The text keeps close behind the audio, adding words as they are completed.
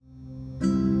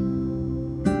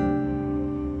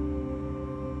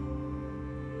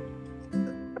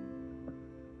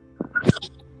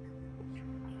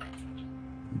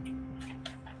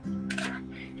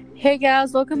Hey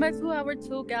gals, welcome back to our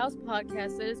Two Gals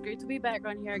podcast. It is great to be back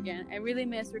on here again. I really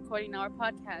miss recording our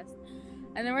podcast.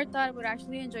 I never thought I would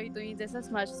actually enjoy doing this as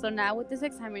much, so now with this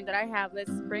excitement that I have, let's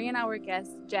bring in our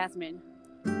guest, Jasmine.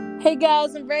 Hey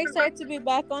guys, I'm very excited to be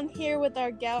back on here with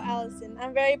our gal Allison.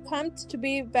 I'm very pumped to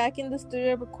be back in the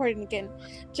studio recording again.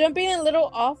 Jumping a little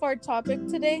off our topic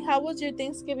today, how was your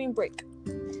Thanksgiving break?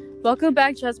 Welcome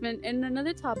back, Jasmine. In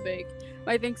another topic,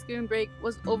 my Thanksgiving break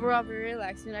was overall very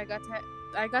relaxing. I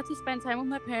got to spend time with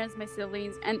my parents, my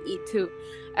siblings, and eat too.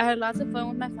 I had lots of fun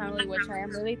with my family, which I am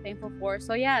really thankful for.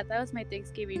 So yeah, that was my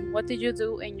Thanksgiving. What did you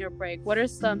do in your break? What are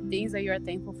some things that you are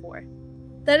thankful for?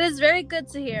 That is very good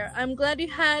to hear. I'm glad you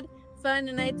had fun,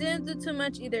 and I didn't do too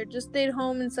much either. Just stayed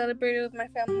home and celebrated with my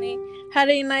family. Had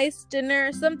a nice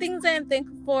dinner. Some things I am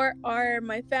thankful for are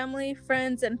my family,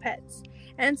 friends, and pets.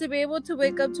 And to be able to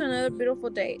wake up to another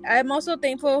beautiful day. I'm also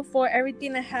thankful for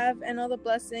everything I have and all the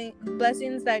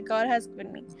blessings that God has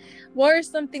given me. What are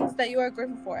some things that you are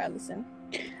grateful for, Allison?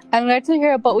 I'm glad to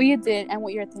hear about what you did and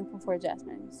what you're thankful for,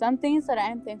 Jasmine. Some things that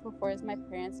I am thankful for is my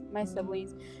parents, my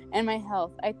siblings, and my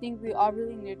health. I think we all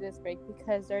really need this break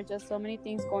because there are just so many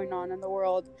things going on in the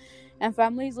world, and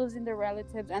families losing their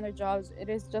relatives and their jobs. It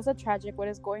is just a tragic what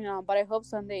is going on, but I hope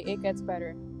someday it gets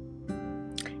better.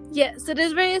 Yes, it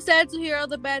is very sad to hear all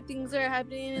the bad things that are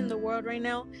happening in the world right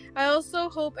now. I also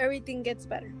hope everything gets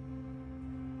better.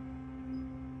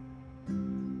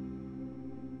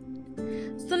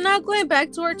 So now going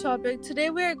back to our topic,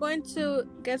 today we are going to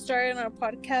get started on our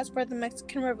podcast for the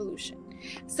Mexican Revolution.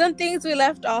 Some things we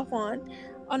left off on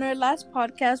our last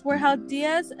podcast were how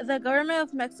Diaz, the government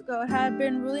of Mexico, had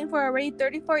been ruling for already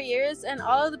 34 years, and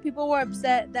all of the people were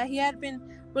upset that he had been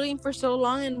ruling for so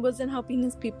long and wasn't helping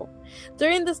his people.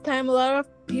 During this time, a lot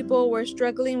of people were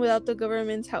struggling without the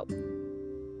government's help.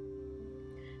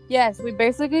 Yes, we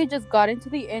basically just got into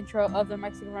the intro of the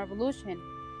Mexican Revolution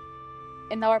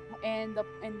in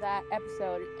that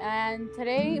episode, and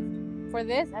today for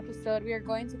this episode we are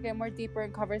going to get more deeper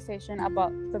in conversation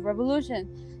about the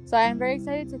revolution. So I am very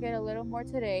excited to get a little more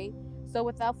today. So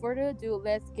without further ado,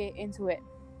 let's get into it.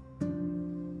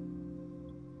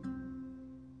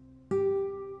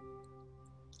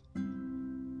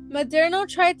 Madero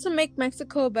tried to make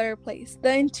Mexico a better place.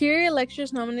 The interior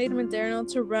electors nominated Madero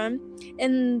to run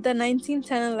in the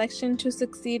 1910 election to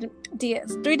succeed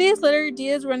Diaz. 3 days later,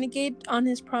 Diaz reneged on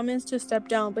his promise to step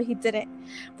down, but he didn't.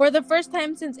 For the first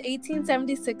time since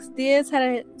 1876, Diaz had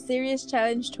a serious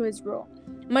challenge to his rule.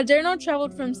 Madero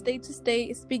traveled from state to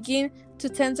state, speaking to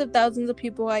tens of thousands of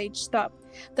people at each stop.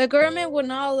 The government would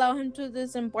not allow him to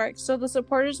disembark, so the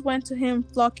supporters went to him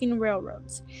flocking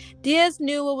railroads. Diaz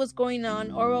knew what was going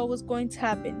on or what was going to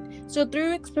happen, so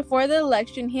 3 weeks before the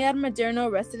election, he had Madero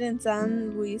arrested in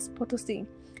San Luis Potosí.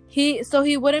 So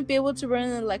he wouldn't be able to run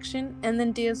an election, and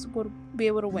then Diaz would be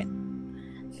able to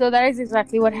win. So that is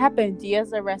exactly what happened.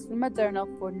 Diaz arrested Madero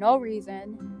for no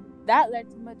reason. That led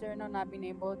to Madero not being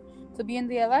able to be in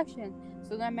the election.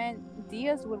 So that meant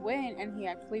Diaz would win, and he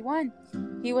actually won.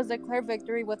 He was declared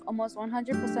victory with almost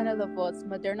 100% of the votes.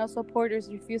 Madero supporters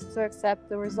refused to accept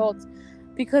the results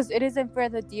because it isn't fair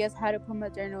that Diaz had to put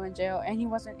Madero in jail and he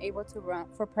wasn't able to run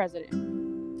for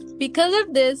president. Because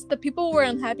of this, the people were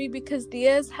unhappy because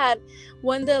Diaz had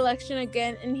won the election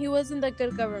again and he wasn't the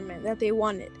good government that they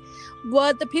wanted.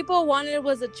 What the people wanted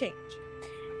was a change.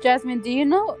 Jasmine, do you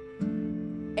know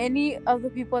any of the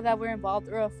people that were involved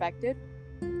or affected?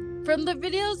 From the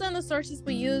videos and the sources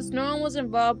we used, no one was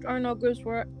involved and no groups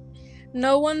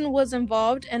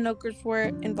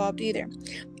were involved either.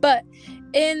 But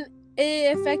it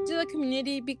affected the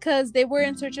community because they were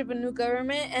in search of a new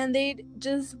government and they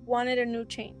just wanted a new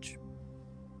change.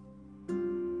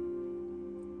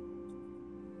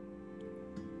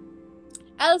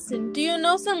 Allison, do you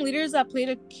know some leaders that played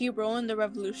a key role in the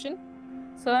revolution?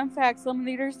 So, in fact, some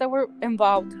leaders that were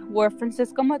involved were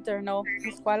Francisco Madero,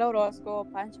 Pascual Orozco,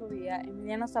 Pancho Villa,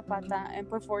 Emiliano Zapata, and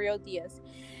Porfirio Diaz.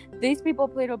 These people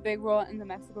played a big role in the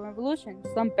Mexican Revolution.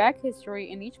 Some back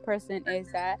history in each person is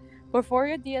that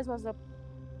Porfirio Diaz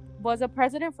was a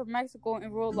president for Mexico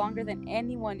and ruled longer than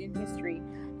anyone in history.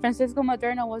 Francisco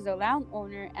Madero was a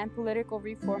landowner and political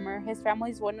reformer. His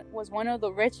family was one of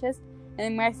the richest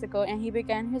in Mexico, and he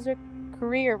began his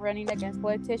career running against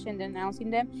politicians, denouncing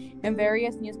them in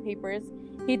various newspapers.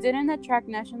 He didn't attract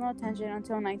national attention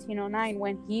until 1909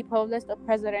 when he published a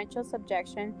presidential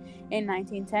subjection in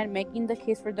 1910, making the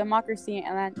case for democracy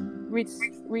and land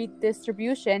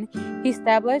redistribution. He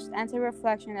established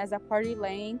anti-reflection as a party,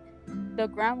 laying the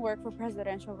groundwork for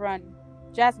presidential run.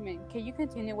 Jasmine, can you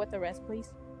continue with the rest,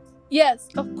 please? Yes,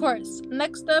 of course.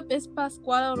 Next up is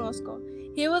Pascual Orozco.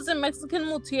 He was a Mexican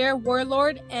multier,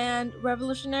 warlord, and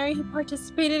revolutionary who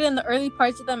participated in the early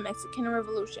parts of the Mexican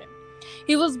Revolution.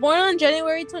 He was born on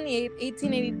January 28,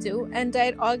 1882, and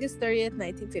died August 30th,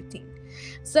 1915.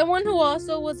 Someone who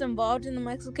also was involved in the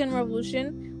Mexican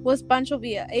Revolution was Pancho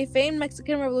Villa, a famed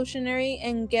Mexican revolutionary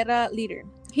and guerrilla leader.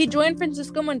 He joined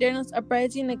Francisco Moderno's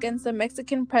uprising against the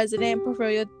Mexican president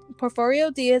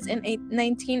Porfirio Diaz in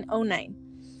 1909.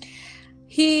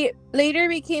 He later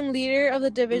became leader of the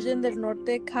Division del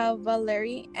Norte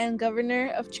Cavalry and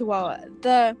governor of Chihuahua.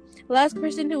 The last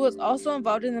person who was also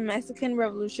involved in the Mexican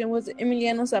Revolution was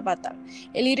Emiliano Zapata,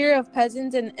 a leader of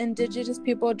peasants and indigenous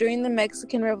people during the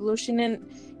Mexican Revolution, and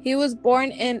he was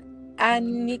born in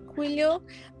Aniquillo,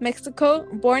 Mexico.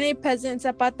 Born a peasant,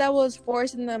 Zapata was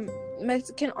forced in the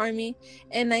Mexican army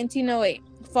in 1908,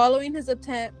 following his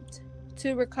attempt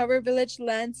to recover village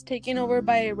lands taken over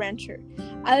by a rancher.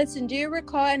 Allison, do you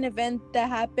recall an event that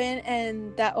happened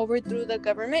and that overthrew the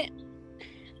government?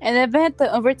 An event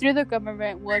that overthrew the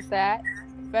government was that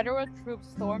federal troops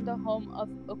stormed the home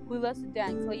of Aquila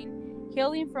Sudan,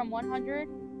 killing from 100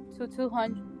 to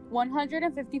 200,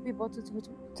 150 people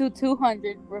to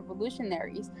 200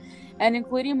 revolutionaries, and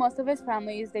including most of his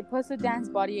families. They put Sudan's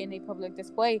body in a public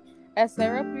display. As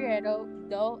Cerro Prieto,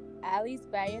 though, allies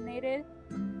bayoneted,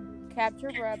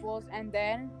 captured rebels, and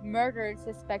then murdered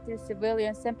suspected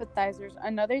civilian sympathizers.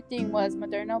 Another thing was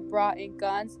Moderno brought in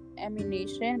guns,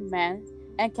 ammunition, men,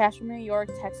 and cash from New York,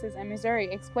 Texas, and Missouri.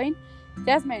 Explain.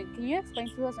 Jasmine, can you explain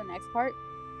to us the next part?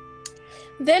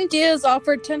 Then Diaz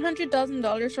offered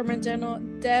 $100,000 for Moderno,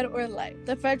 dead or alive.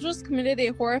 The Federals committed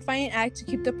a horrifying act to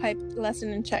keep the pipe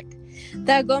lesson in check.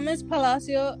 At Gomez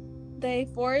Palacio, they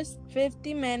forced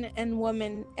 50 men and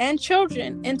women and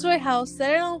children into a house,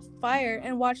 set it on fire,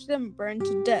 and watched them burn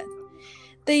to death.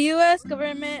 The U.S.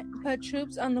 government put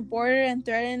troops on the border and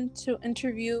threatened to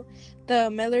interview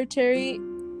military.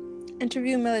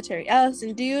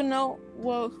 Allison, do you know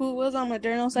who was on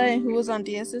Moderno's side and who was on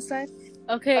Diaz's side?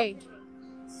 Okay,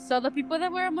 so the people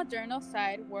that were on Moderno's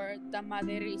side were the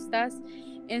Maderistas,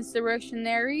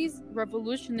 insurrectionaries,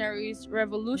 revolutionists,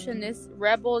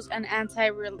 rebels, and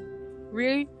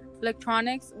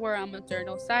anti-electronics were on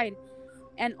Moderno's side,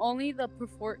 and only the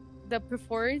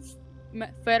Perforist,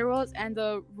 Federals, and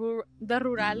the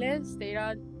Rurales stayed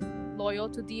loyal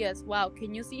to Diaz. Wow,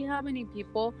 can you see how many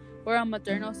people were on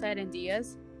Moderno's side and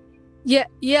Diaz? Yeah,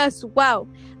 yes, wow.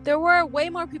 There were way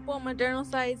more people on Moderno's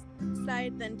side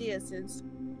than Diaz's.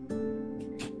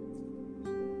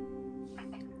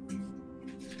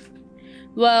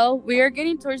 Well, we are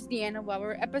getting towards the end of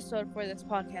our episode for this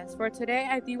podcast. For today,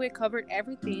 I think we covered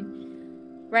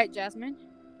everything. Right, Jasmine?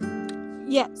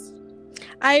 Yes,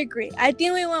 I agree. I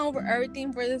think we went over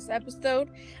everything for this episode.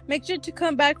 Make sure to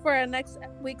come back for our next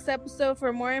week's episode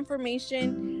for more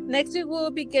information. Next week, we'll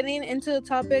be getting into the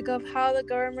topic of how the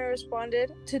government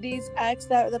responded to these acts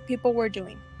that the people were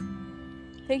doing.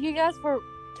 Thank you guys for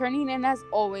turning in as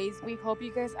always. We hope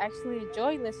you guys actually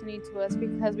enjoy listening to us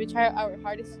because we try our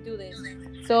hardest to do this.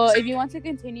 So if you want to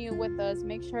continue with us,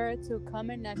 make sure to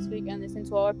come in next week and listen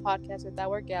to our podcast with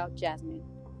our gal, Jasmine.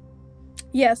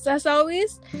 Yes, as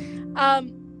always,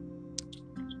 thank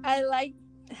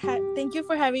you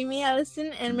for having me,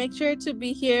 Allison, and make sure to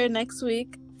be here next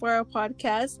week for our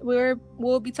podcast.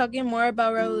 We'll be talking more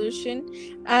about revolution.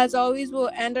 As always, we'll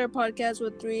end our podcast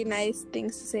with 3 nice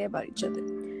things to say about each other.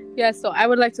 Yeah, so I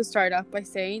would like to start off by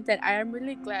saying that I am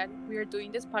really glad we are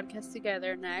doing this podcast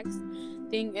together. Next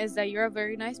thing is that you're a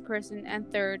very nice person,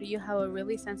 and third, you have a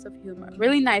really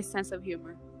nice sense of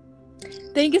humor.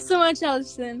 Thank you so much,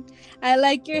 Allison. I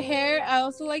like your hair. I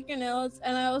also like your nails,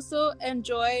 and I also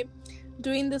enjoy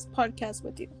doing this podcast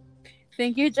with you.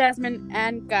 Thank you, Jasmine.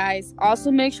 And guys,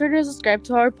 also make sure to subscribe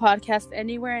to our podcast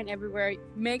anywhere and everywhere.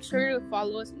 Make sure to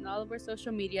follow us on all of our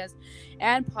social medias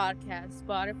and podcasts,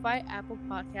 Spotify, Apple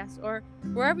Podcasts, or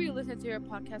wherever you listen to your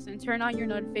podcast, and turn on your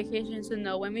notifications to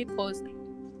know when we post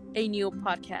a new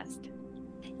podcast.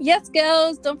 Yes,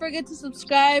 girls, don't forget to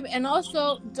subscribe, and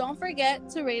also don't forget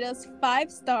to rate us 5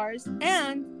 stars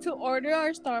and to order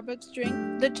our Starbucks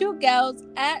drink, The Two Gals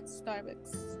at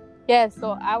Starbucks. Yes,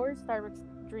 so our Starbucks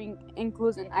drink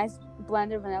includes an iced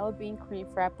blended vanilla bean cream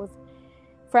frap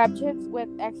chips with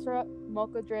extra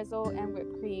mocha drizzle and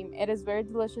whipped cream. It is very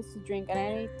delicious to drink at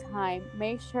any time.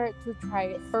 Make sure to try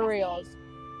it for reals.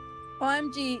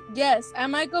 OMG, yes, I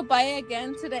might go buy it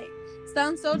again today.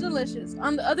 Sounds so delicious.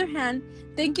 On the other hand,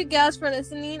 thank you gals for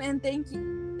listening, and thank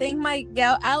my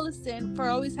gal Allison for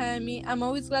always having me. I'm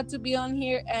always glad to be on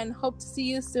here and hope to see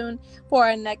you soon for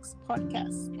our next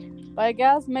podcast. Bye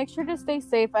gals, make sure to stay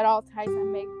safe at all times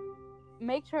and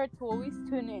make sure to always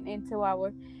tune in into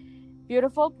our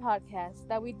beautiful podcast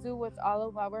that we do with all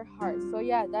of our hearts. So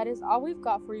yeah, that is all we've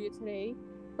got for you today.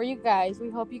 For you guys, we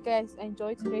hope you guys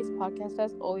enjoyed today's podcast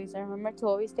as always. And remember to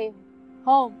always stay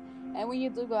home. And when you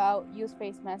do go out, use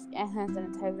face mask and hand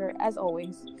sanitizer as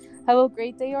always. Have a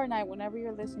great day or night whenever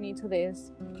you're listening to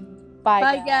this. Bye,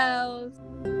 Bye, guys. gals.